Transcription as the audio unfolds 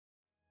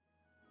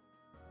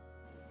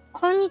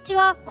こんにち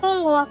は、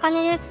金剛あか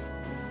ねです。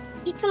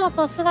いつも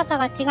と姿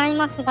が違い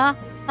ますが、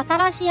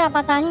新しいア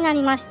バターにな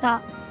りまし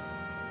た。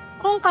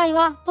今回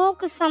は、ボー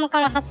クス様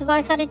から発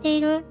売されて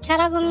いるキャ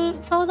ラグミ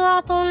ンソードア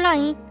ートオンラ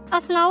イン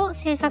アスナを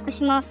制作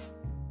します。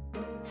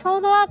ソ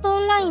ードアートオ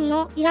ンライン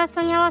のイラス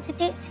トに合わせ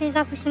て制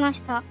作しま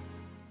した。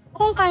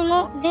今回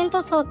も全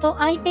塗装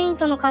とアイペイン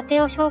トの過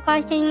程を紹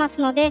介しています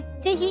ので、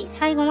ぜひ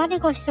最後まで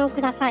ご視聴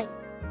ください。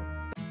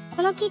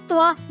このキット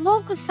は、ボ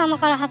ークス様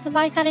から発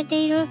売され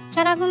ているキ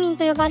ャラグミン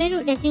と呼ばれ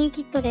るレジン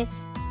キットです。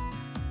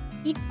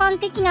一般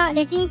的な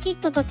レジンキッ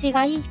トと違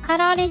い、カ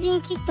ラーレジ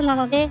ンキットな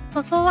ので、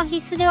塗装は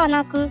必須では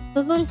なく、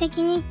部分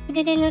的に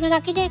筆で塗る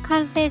だけで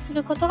完成す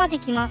ることがで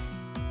きます。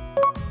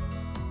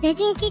レ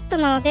ジンキット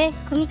なので、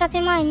組み立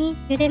て前に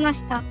茹でま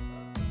した。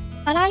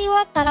洗い終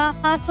わったら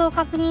パーツを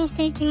確認し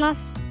ていきま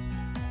す。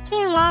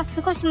剣は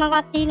少し曲が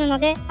っているの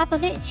で、後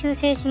で修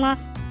正しま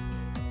す。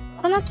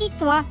このキッ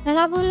トは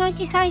7分の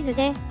1サイズ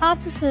で、パー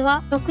ツ数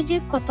は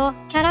60個と、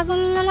キャラグ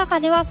ミの中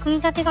では組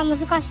み立てが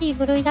難しい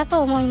部類だ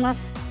と思いま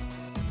す。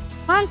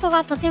マント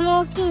がとても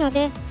大きいの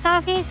で、サ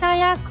ーフェイサー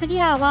やク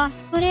リアーは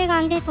スプレーガ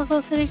ンで塗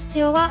装する必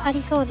要があ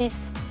りそうです。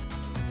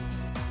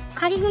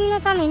仮組の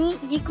ために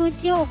軸打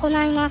ちを行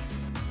います。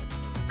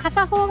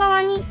片方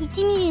側に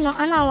 1mm の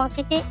穴を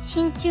開けて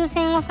真鍮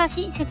線を刺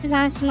し切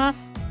断しま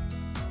す。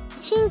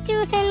真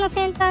鍮線の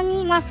先端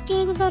にマス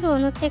キングゾルを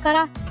塗ってか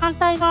ら反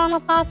対側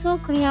のパーツを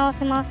組み合わ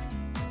せます。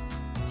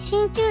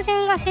真鍮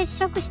線が接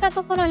触した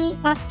ところに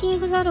マスキン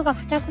グゾルが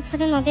付着す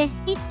るので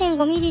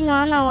 1.5mm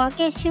の穴を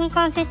開け瞬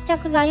間接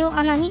着剤を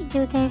穴に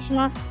充填し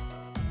ます。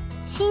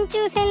真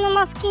鍮線の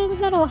マスキング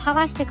ゾルを剥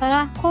がしてか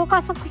ら硬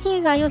化促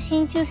進剤を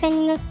真鍮線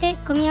に塗って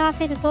組み合わ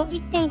せると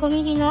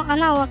 1.5mm の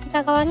穴を開け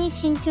た側に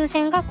真鍮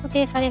線が固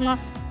定されま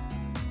す。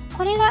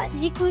これが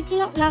軸打ち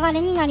の流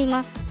れになり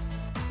ます。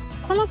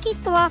このキ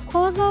ットは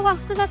構造が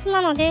複雑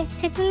なので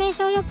説明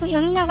書をよく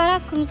読みなが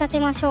ら組み立て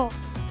ましょ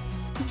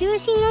う。重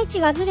心の位置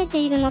がずれて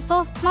いるの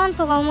とマン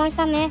トが重い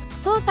ため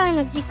胴体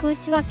の軸打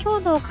ちは強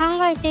度を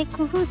考えて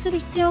工夫する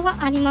必要が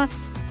ありま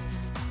す。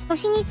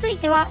腰につい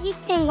ては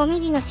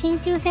 1.5mm の真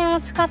鍮線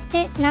を使っ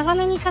て長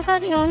めに刺さ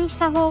るようにし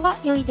た方が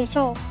良いでし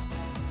ょ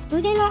う。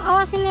腕の合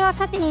わせ目は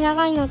縦に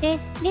長いので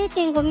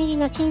 0.5mm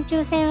の真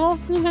鍮線を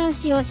2本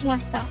使用しま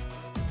した。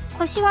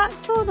腰は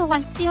強度が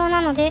必要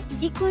なので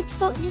軸打ち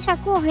と磁石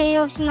を併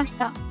用しまし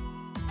た。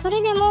そ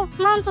れでも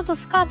マントと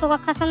スカートが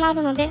重な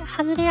るので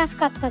外れやす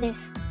かったで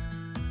す。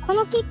こ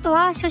のキット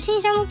は初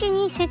心者向け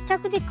に接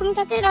着で組み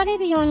立てられ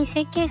るように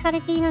設計さ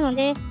れているの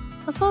で、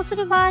塗装す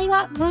る場合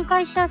は分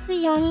解しやす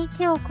いように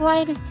手を加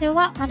える必要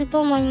があると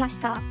思いまし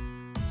た。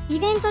イ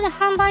ベントで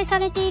販売さ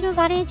れている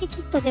ガレージ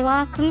キットで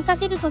は組み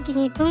立てる時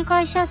に分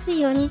解しやすい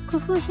ように工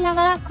夫しな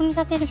がら組み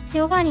立てる必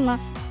要がありま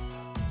す。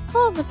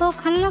頭部と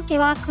髪の毛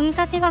は組み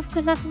立てが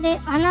複雑で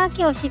穴開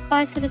けを失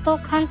敗すると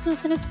貫通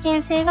する危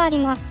険性があり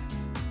ます。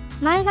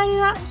前髪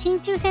は真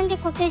鍮線で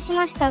固定し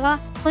ましたが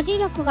保持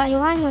力が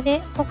弱いの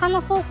で他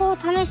の方法を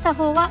試した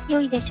方が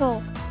良いでし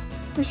ょ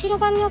う。後ろ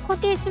髪を固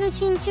定する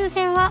真鍮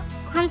線は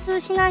貫通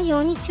しないよ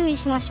うに注意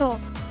しましょ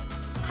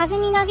う。風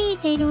になびい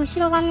ている後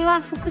ろ髪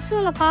は複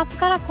数のパーツ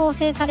から構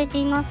成されて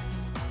います。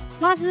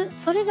まず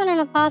それぞれ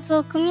のパーツ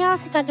を組み合わ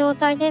せた状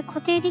態で固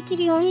定でき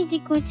るように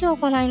軸打ちを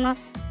行いま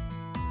す。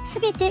す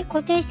べて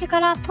固定して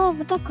から頭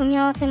部と組み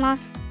合わせま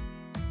す。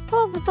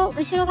頭部と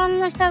後ろ髪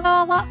の下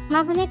側は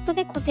マグネット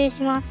で固定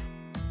します。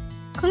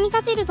組み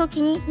立てる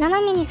時に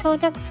斜めに装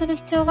着する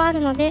必要がある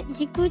ので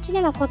軸打ち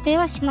での固定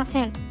はしま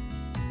せん。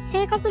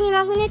正確に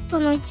マグネット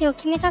の位置を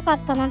決めたかっ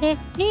たので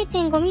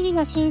 0.5mm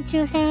の真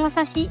鍮線を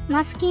刺し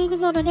マスキング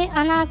ゾルで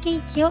穴開け位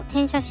置を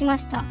転写しま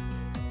した。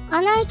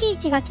穴開け位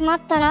置が決ま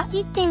ったら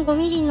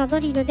 1.5mm のド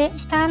リルで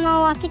下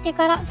穴を開けて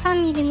から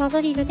 3mm の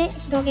ドリルで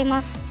広げ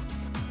ます。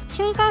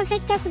瞬間接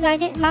着剤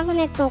でマグ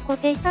ネットを固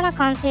定したら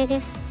完成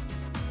です。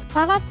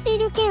曲がってい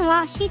る剣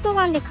はヒート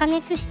ガンで加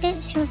熱して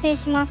修正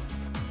します。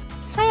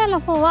鞘の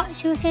方は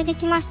修正で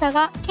きました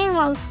が、剣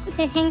は薄く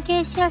て変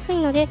形しやすい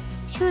ので、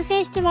修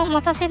正しても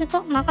持たせる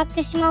と曲がっ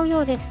てしまうよ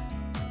うです。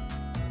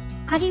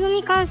仮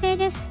組完成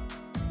です。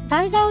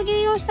台座を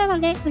流用したの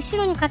で後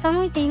ろに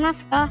傾いていま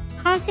すが、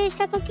完成し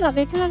た時は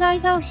別の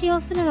台座を使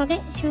用するの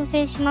で修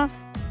正しま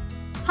す。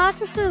パー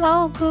ツ数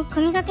が多く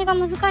組み立てが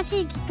難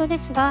しいキットで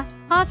すが、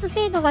パーツ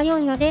精度が良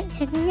いので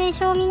説明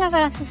書を見なが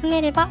ら進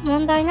めれば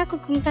問題なく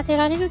組み立て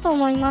られると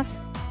思いま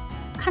す。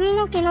髪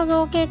の毛の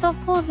造形と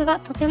ポーズが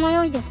とても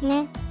良いです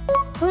ね。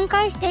分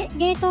解して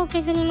ゲートを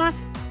削りま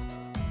す。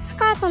ス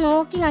カートの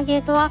大きなゲ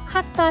ートはカ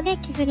ッターで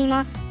削り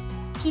ます。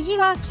生地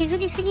は削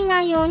りすぎ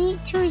ないように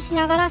注意し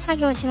ながら作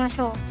業しまし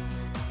ょ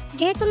う。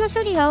ゲートの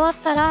処理が終わ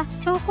ったら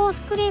超硬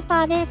スクレー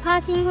パーでパ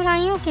ーティングラ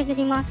インを削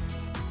ります。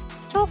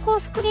超硬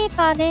スクレー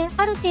パーで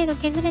ある程度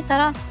削れた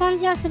らスポン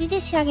ジヤスリで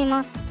仕上げ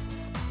ます。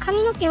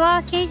髪の毛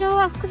は形状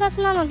が複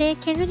雑なので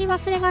削り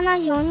忘れがな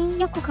いよう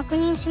によく確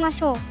認しま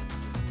しょ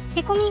う。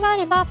へこみがあ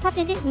ればパ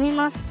テで埋め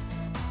ます。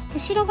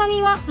後ろ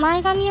髪は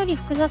前髪より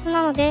複雑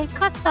なので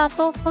カッター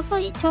と細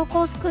い超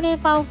硬スクレー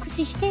パーを駆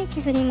使して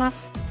削りま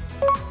す。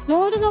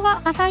モールド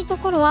が浅いと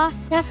ころは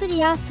ヤスリ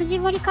や筋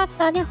彫りカッ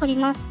ターで彫り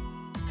ます。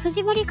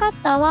筋彫りカッ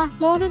ターは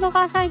モールド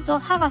が浅いと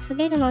刃が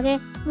滑るので、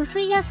薄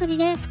いヤスリ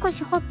で少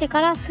し彫って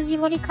から筋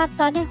彫りカッ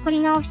ターで彫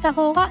り直した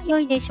方が良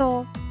いでし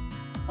ょ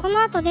う。こ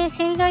の後で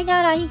洗剤で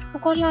洗い、ホ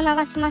コリを流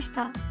しまし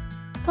た。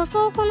塗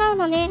装を行う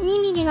ので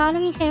 2mm のアル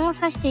ミ線を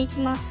刺していき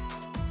ます。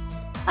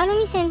アル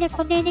ミ線で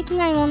固定でき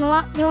ないもの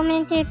は両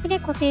面テープで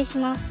固定し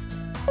ます。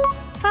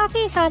サーフ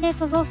ェイサーで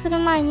塗装する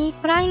前に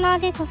プライマー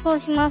で塗装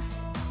します。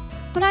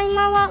プライ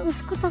マーは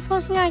薄く塗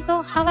装しない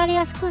と剥がれ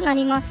やすくな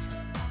ります。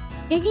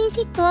レジン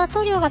キットは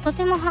塗料がと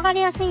ても剥が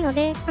れやすいの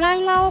で、プラ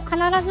イマーを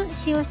必ず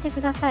使用して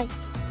ください。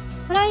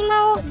プライ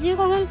マーを15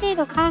分程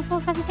度乾燥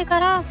させて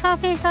からサー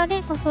フェイサー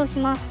で塗装し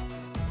ます。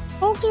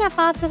大きな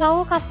パーツが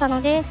多かった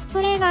ので、ス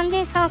プレーガン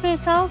でサーフェイ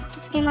サーを吹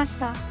き付けまし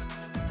た。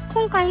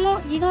今回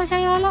も自動車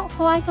用の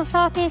ホワイト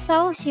サーフェイ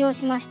サーを使用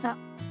しました。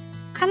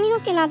髪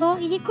の毛など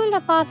入り組んだ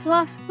パーツ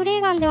はスプレ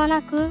ーガンでは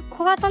なく、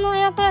小型の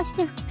エアブラシ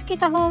で吹き付け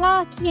た方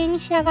が綺麗に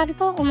仕上がる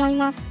と思い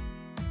ます。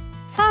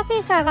サーフェ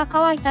イサーが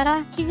乾いた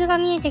ら傷が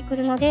見えてく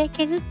るので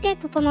削って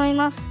整え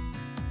ます。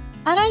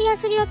粗いヤ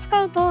スリを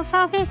使うと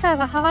サーフェイサー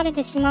が剥がれ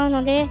てしまう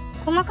ので、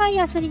細かい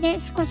ヤスリで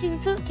少しず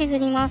つ削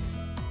ります。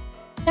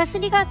ヤス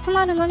リが詰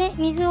まるので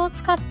水を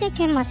使って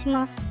研磨し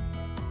ます。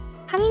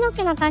髪の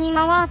毛の谷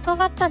間は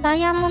尖ったダ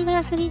イヤモンド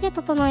ヤスリで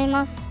整え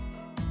ます。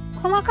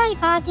細かい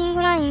パーティン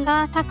グライン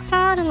がたくさ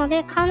んあるの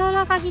で可能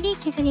な限り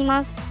削り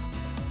ます。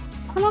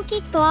このキ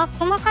ットは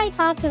細かい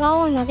パーツが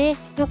多いので、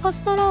横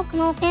ストローク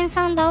のペン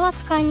サンダーは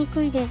使いに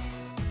くいで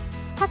す。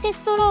縦ス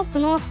トローク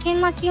の研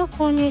磨機を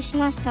購入し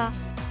ました。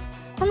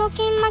この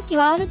研磨機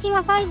はアルティマ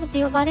5と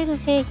呼ばれる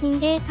製品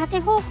で、縦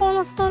方向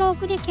のストロー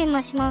クで研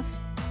磨します。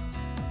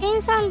ペ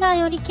ンサンダー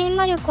より研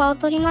磨力は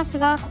劣ります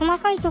が、細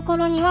かいとこ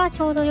ろにはち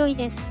ょうど良い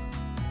です。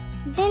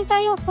全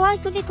体をホワイ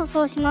トで塗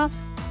装しま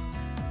す。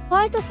ホ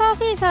ワイトサー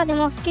フェイサーで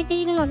も透けて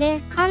いるの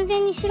で、完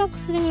全に白く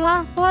するに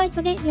はホワイ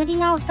トで塗り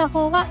直した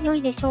方が良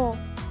いでしょ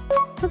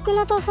う。服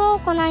の塗装を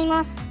行い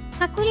ます。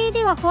作例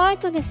ではホワイ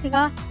トです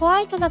が、ホワ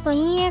イトだと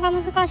陰影が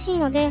難しい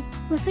ので、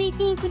薄い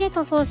ピンクで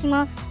塗装し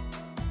ます。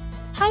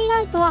ハイ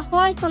ライトはホ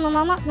ワイトの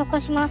まま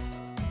残します。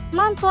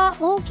マントは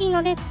大きい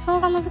ので塗装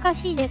が難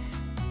しいです。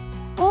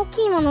大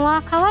きいもの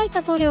は乾い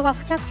た塗料が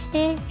付着し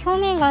て表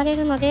面が荒れ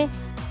るので、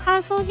乾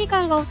燥時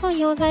間が遅い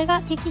溶剤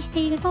が適して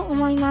いると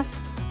思いま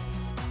す。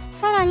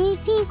さらに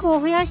ピンクを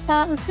増やし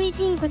た薄い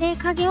ピンクで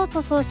影を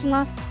塗装し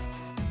ます。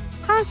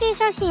完成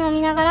写真を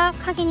見ながら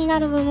影にな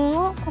る部分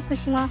を濃く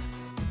します。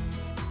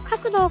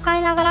角度を変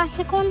えながら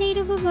へこんでい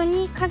る部分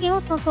に影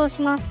を塗装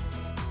します。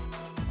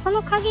こ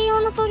の影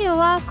用の塗料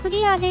はク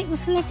リアで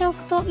薄めてお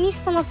くとミ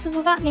ストの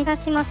粒が目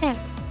立ちません。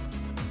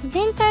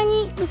全体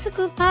に薄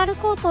くパール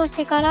コートをし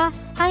てから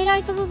ハイラ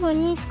イト部分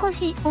に少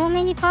し多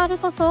めにパール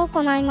塗装を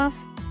行いま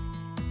す。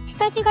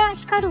下地が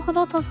光るほ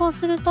ど塗装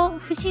すると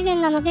不自然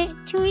なので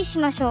注意し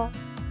ましょ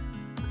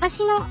う。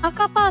足の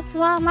赤パーツ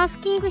はマス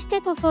キングし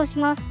て塗装し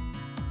ます。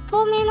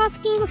透明マス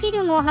キングフィ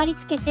ルムを貼り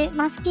付けて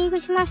マスキング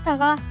しました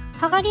が、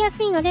剥がれや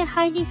すいので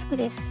ハイリスク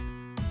です。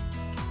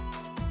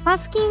マ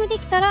スキングで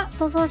きたら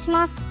塗装し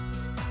ます。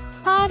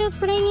パール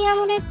プレミア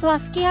ムレッドは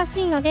透けやす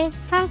いので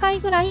3回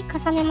ぐらい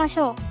重ねまし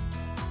ょう。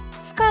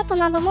スカート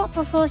なども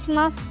塗装し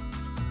ます。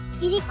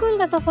入り組ん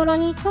だところ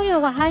に塗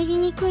料が入り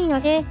にくいの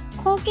で、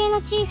口径の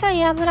小さい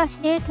エアブラ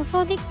シで塗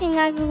装できてい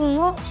ない部分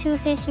を修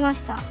正しま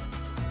した。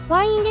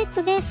ワインレッ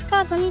ドでス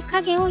カートに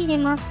影を入れ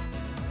ます。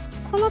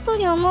この塗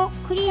料も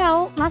クリア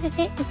を混ぜ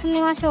て薄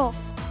めましょ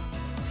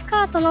う。ス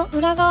カートの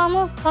裏側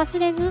も忘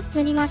れず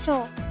塗りまし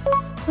ょ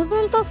う。部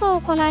分塗装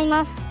を行い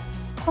ます。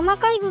細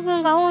かい部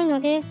分が多いの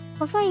で、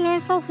細い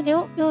面相筆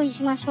を用意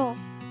しましょ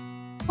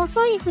う。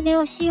細い筆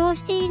を使用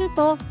している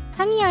と、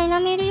紙やエナ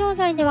メル溶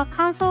剤では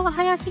乾燥が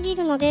早すぎ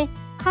るので、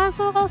乾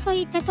燥が遅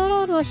いペト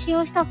ロールを使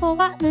用した方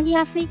が塗り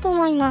やすいと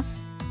思います。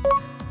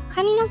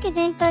髪の毛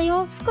全体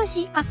を少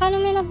し明る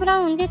めのブラ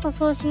ウンで塗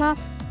装しま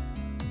す。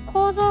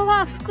構造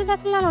が複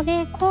雑なの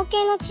で、口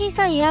径の小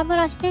さいエアブ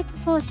ラシで塗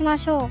装しま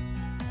しょ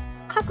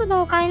う。角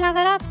度を変えな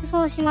がら塗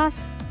装しま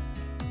す。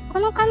こ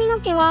の髪の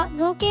毛は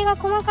造形が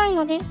細かい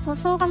ので塗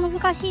装が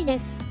難しいで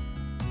す。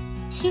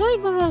白い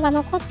部分が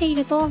残ってい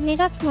ると目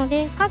立つの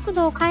で、角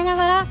度を変えな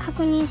がら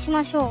確認し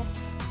ましょ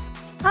う。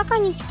赤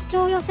に色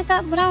調を寄せ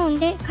たブラウン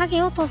で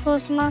影を塗装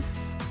します。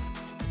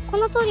こ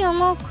の塗料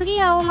もク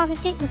リアを混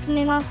ぜて薄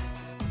めます。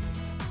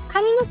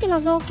髪の毛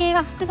の造形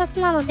が複雑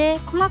なので、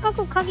細か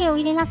く影を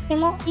入れなくて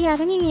もリア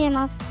ルに見え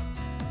ます。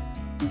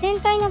全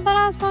体のバ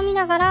ランスを見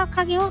ながら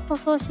影を塗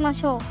装しま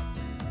しょ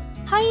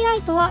う。ハイラ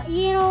イトは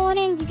イエローオ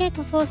レンジで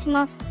塗装し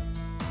ます。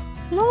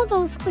濃度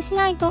を薄くし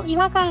ないと違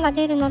和感が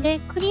出るので、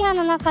クリア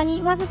の中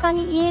にわずか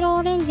にイエロー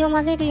オレンジを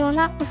混ぜるよう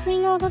な薄い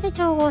濃度で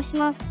調合し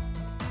ます。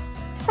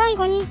最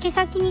後に毛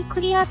先にク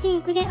リアピ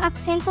ンクでアク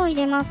セントを入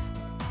れます。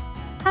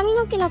髪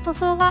の毛の塗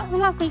装がう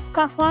まくいく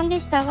か不安で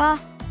したが、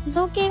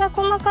造形が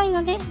細かい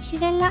ので自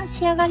然な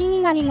仕上がりに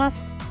なります。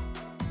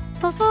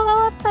塗装が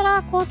終わった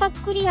ら光沢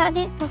クリア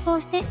で塗装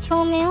して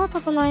表面を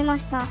整えま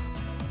した。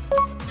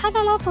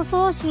肌の塗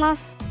装をしま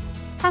す。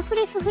サフ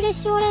レスフレッ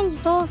シュオレンジ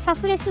とサ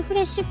フレスフ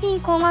レッシュピン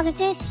クを混ぜ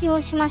て使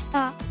用しまし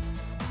た。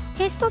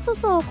テスト塗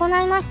装を行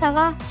いました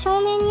が、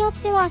照明によっ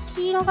ては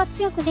黄色が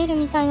強く出る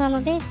みたいな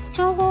ので、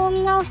調合を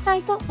見直した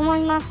いと思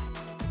います。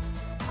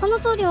この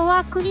塗料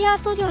はクリア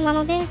塗料な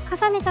ので、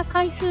重ねた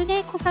回数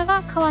で濃さ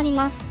が変わり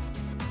ます。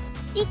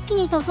一気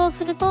に塗装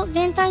すると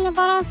全体の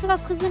バランスが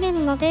崩れ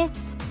るので、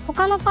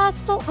他のパー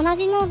ツと同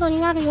じ濃度に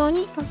なるよう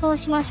に塗装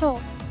しましょ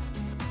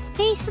う。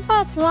フェイス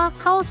パーツは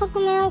顔側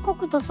面を濃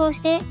く塗装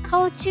して、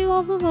顔中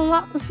央部分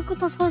は薄く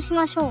塗装し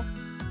ましょう。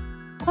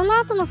この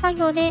後の作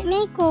業で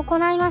メイクを行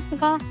います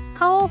が、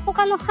顔を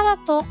他の肌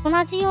と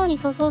同じように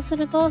塗装す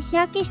ると日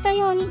焼けした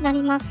ようにな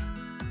ります。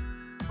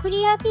ク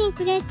リアピン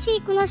クでチ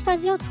ークの下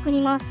地を作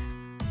ります。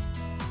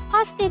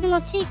パステル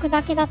のチーク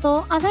だけだ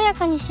と鮮や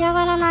かに仕上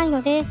がらない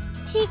ので、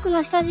チーク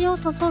の下地を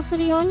塗装す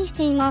るようにし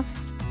ています。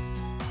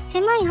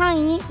狭い範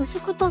囲に薄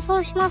く塗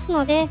装します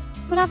ので、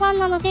プラ板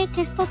なので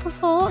テスト塗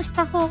装をし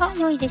た方が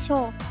良いでし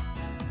ょ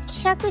う。希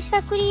釈し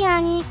たクリ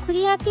アにク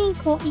リアピン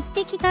クを一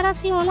滴垂ら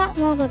すような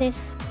濃度で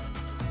す。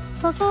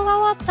塗装が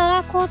終わった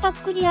ら光沢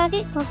クリア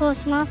で塗装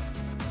します。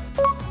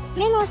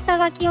目の下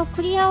書きを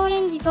クリアオ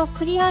レンジと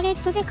クリアレ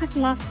ッドで描き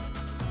ます。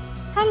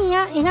紙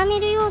やエナメ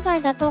ル溶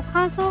剤だと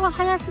乾燥が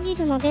早すぎ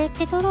るので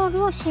ペトロー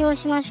ルを使用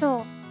しまし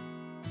ょ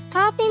う。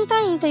ターペンタ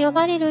インと呼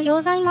ばれる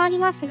溶剤もあり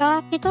ます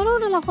が、ペトロー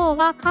ルの方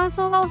が乾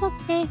燥が遅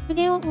くて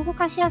筆を動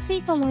かしやす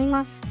いと思い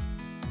ます。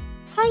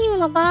左右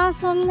のバラン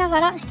スを見なが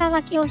ら下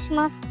書きをし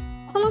ます。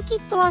このキッ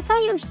トは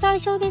左右非対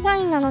称デザ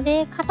インなの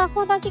で、片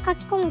方だけ書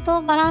き込む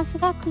とバランス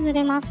が崩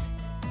れます。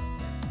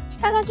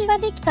下書きが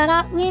できた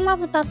ら上ま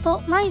ぶた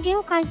と眉毛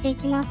を描いてい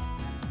きます。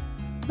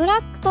ブラ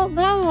ックとブ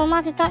ラウンを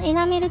混ぜたエ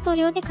ナメル塗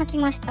料で描き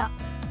ました。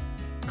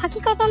描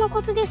き方の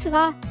コツです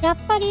が、やっ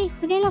ぱり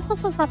筆の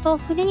細さと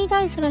筆に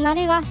対する慣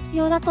れが必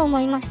要だと思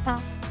いました。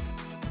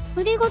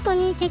筆ごと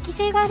に適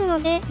性がある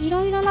ので、い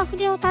ろいろな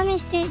筆を試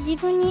して自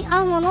分に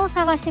合うものを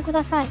探してく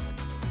ださい。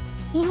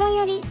日本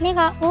より目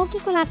が大き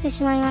くなって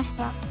しまいまし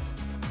た。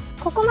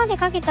ここまで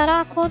描けた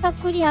ら光沢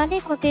クリアで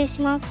固定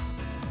します。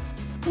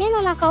目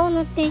の中を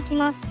塗っていき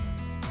ます。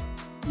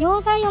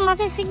溶剤を混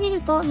ぜすぎる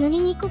と塗り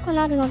にくく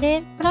なるの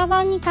で、プラ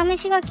板に試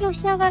し書きを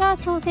しながら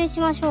調整し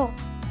ましょう。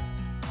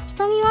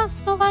瞳は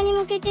外側に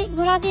向けて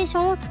グラデーシ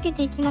ョンをつけ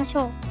ていきまし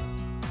ょ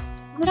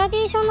う。グラデ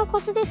ーションのコ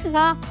ツです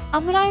が、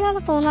油絵など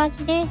と同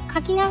じで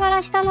描きなが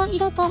ら下の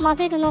色と混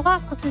ぜるの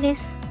がコツで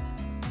す。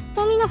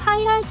瞳のハ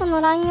イライト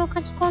のラインを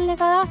描き込んで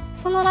から、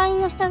そのライ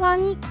ンの下側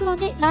に黒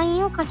でライ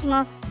ンを描き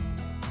ます。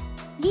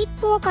リッ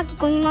プを描き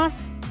込みま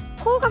す。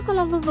口角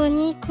の部分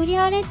にクリ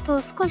アレッド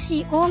を少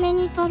し多め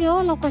に塗料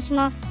を残し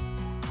ます。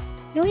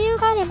余裕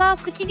があれば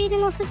唇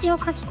の筋を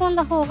描き込ん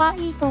だ方が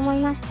いいと思い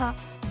ました。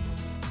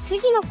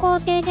次の工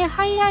程で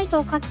ハイライ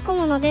トを描き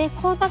込むので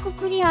光沢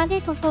クリア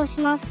で塗装し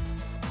ます。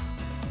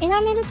エ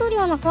ナメル塗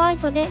料のホワイ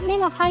トで目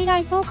のハイラ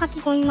イトを描き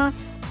込みます。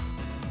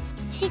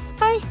失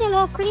敗して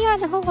もクリア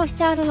で保護し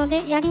てあるの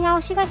でやり直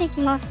しがで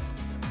きます。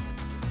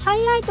ハ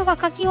イライトが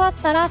描き終わっ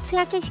たら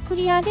艶消しク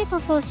リアで塗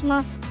装し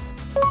ます。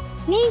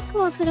メイ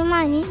クをする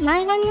前に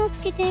前髪をつ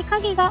けて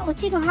影が落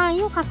ちる範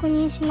囲を確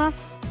認しま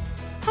す。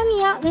紙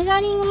やウェザ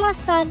リングマ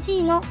スター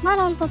G のマ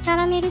ロンとキャ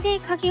ラメルで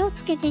影を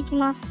つけていき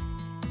ます。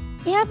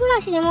エアブラ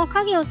シでも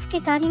影をつ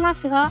けてありま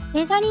すが、ウ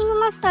ェザリング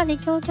マスターで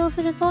強調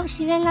すると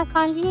自然な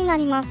感じにな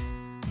ります。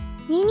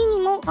耳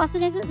にも忘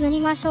れず塗り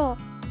ましょ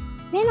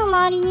う。目の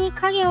周りに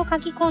影を描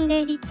き込ん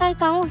で立体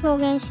感を表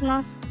現し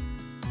ます。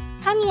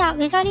タミヤウ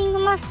ェザリング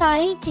マスタ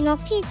ー H の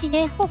ピーチ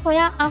で頬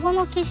や顎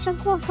の血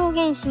色を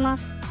表現しま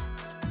す。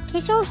化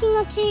粧品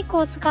のチーク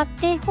を使っ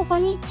て頬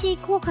にチ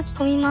ークを描き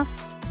込みます。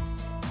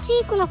チ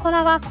ークの粉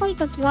が濃い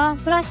時は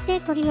ブラシで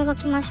取り除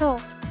きましょ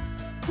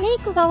う。メイ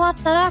クが終わ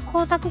ったら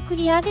光沢ク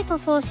リアで塗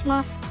装し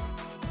ます。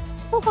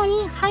頬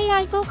にハイ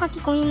ライトを描き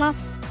込みま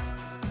す。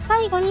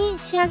最後に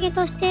仕上げ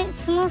として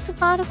スムース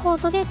パールコ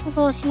ートで塗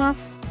装しま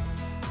す。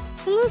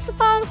スムース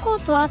パールコ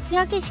ートは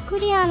艶消しク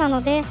リアな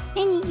ので、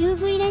目に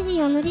UV レジ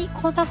ンを塗り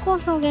光沢を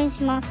表現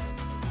します。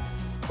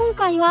今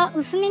回は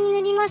薄めに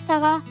塗りました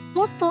が、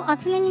もっと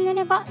厚めに塗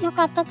れば良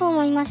かったと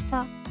思いまし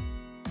た。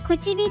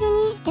唇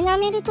にエナ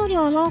メル塗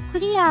料のク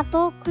リア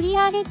とクリ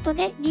アレッド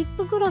でリッ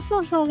プグロスを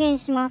表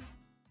現します。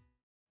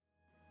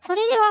そ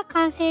れでは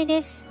完成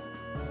です。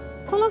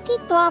このキ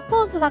ットは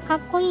ポーズがか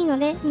っこいいの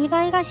で見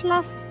栄えがし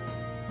ます。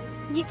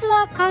実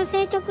は完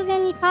成直前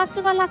にパー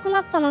ツがなく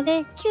なったの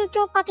で、急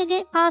遽パテ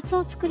でパーツ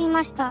を作り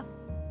ました。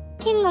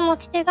剣の持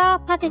ち手が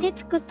パテで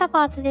作った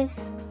パーツで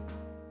す。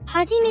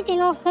初めて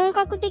の本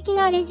格的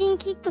なレジン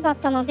キットだっ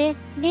たので、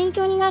勉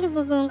強になる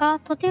部分が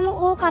とて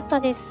も多かった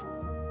です。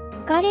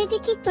ガレー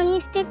ジキット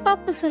にステップアッ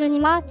プするに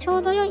はちょ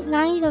うど良い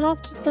難易度の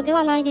キットで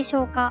はないでし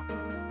ょうか。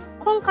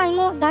今回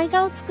も台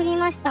座を作り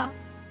ました。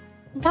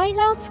台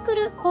座を作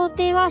る工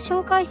程は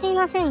紹介してい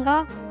ません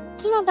が、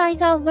木の台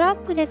座をブラ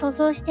ックで塗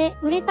装して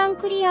ウレタン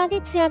クリア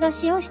で艶出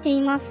しをして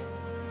います。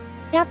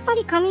やっぱ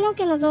り髪の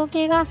毛の造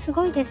形がす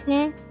ごいです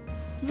ね。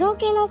造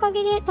形のおか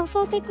げで塗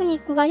装テクニ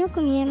ックがよ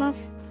く見えま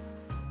す。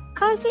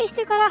完成し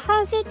てから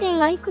反省点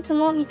がいくつ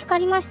も見つか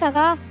りました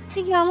が、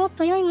次はもっ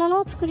と良いもの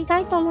を作りた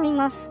いと思い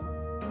ます。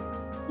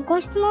ご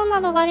質問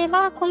などがあれ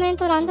ばコメン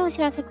ト欄でお知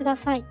らせくだ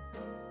さい。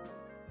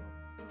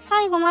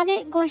最後ま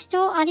でご視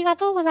聴ありが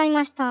とうござい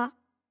ました。